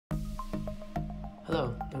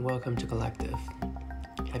Hello and welcome to Collectiv.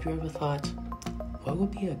 Have you ever thought, what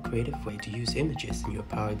would be a creative way to use images in your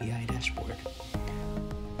Power BI dashboard?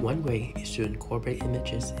 One way is to incorporate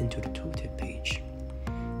images into the tooltip page.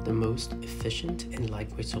 The most efficient and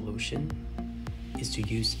lightweight solution is to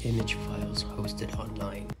use image files hosted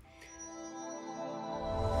online.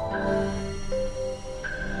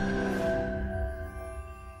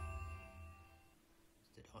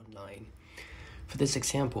 For this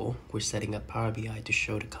example, we're setting up Power BI to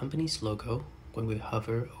show the company's logo when we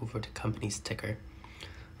hover over the company's ticker.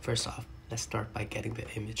 First off, let's start by getting the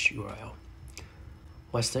image URL.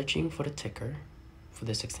 While searching for the ticker, for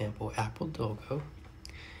this example, Apple logo,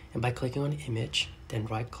 and by clicking on the image, then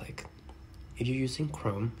right-click. If you're using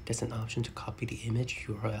Chrome, there's an option to copy the image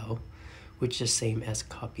URL, which is the same as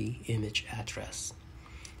copy image address.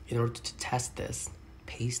 In order to test this,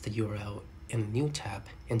 paste the URL in a new tab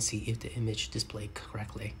and see if the image displayed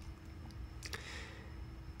correctly.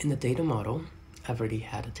 In the data model, I've already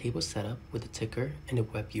had a table set up with the ticker and the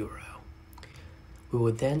web URL. We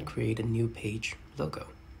will then create a new page logo.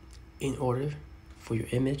 In order for your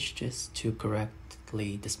images to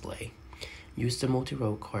correctly display, use the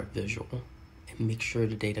multi-row card visual and make sure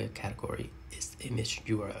the data category is image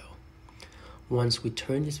URL. Once we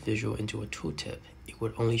turn this visual into a tooltip, it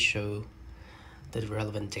would only show the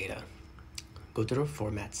relevant data. Go to the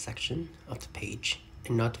Format section of the page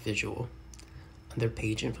and not the visual. Under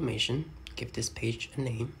Page Information, give this page a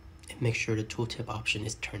name and make sure the tooltip option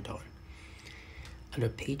is turned on. Under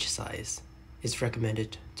Page Size, it's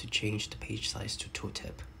recommended to change the page size to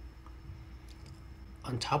tooltip.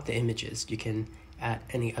 On top of the images, you can add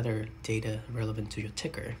any other data relevant to your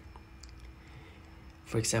ticker.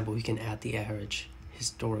 For example, you can add the average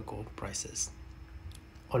historical prices.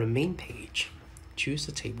 On the main page, choose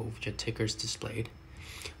the table with your tickers displayed,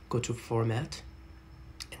 go to Format,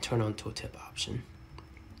 and turn on Tooltip option.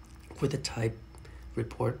 With the type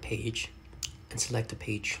Report Page, and select the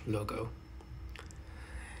page logo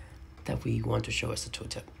that we want to show as a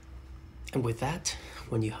tooltip. And with that,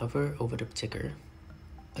 when you hover over the ticker,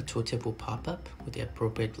 a tooltip will pop up with the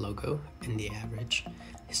appropriate logo and the average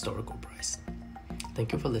historical price.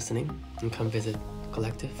 Thank you for listening, and come visit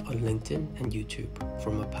Collectiv on LinkedIn and YouTube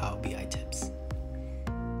for more Power BI tips.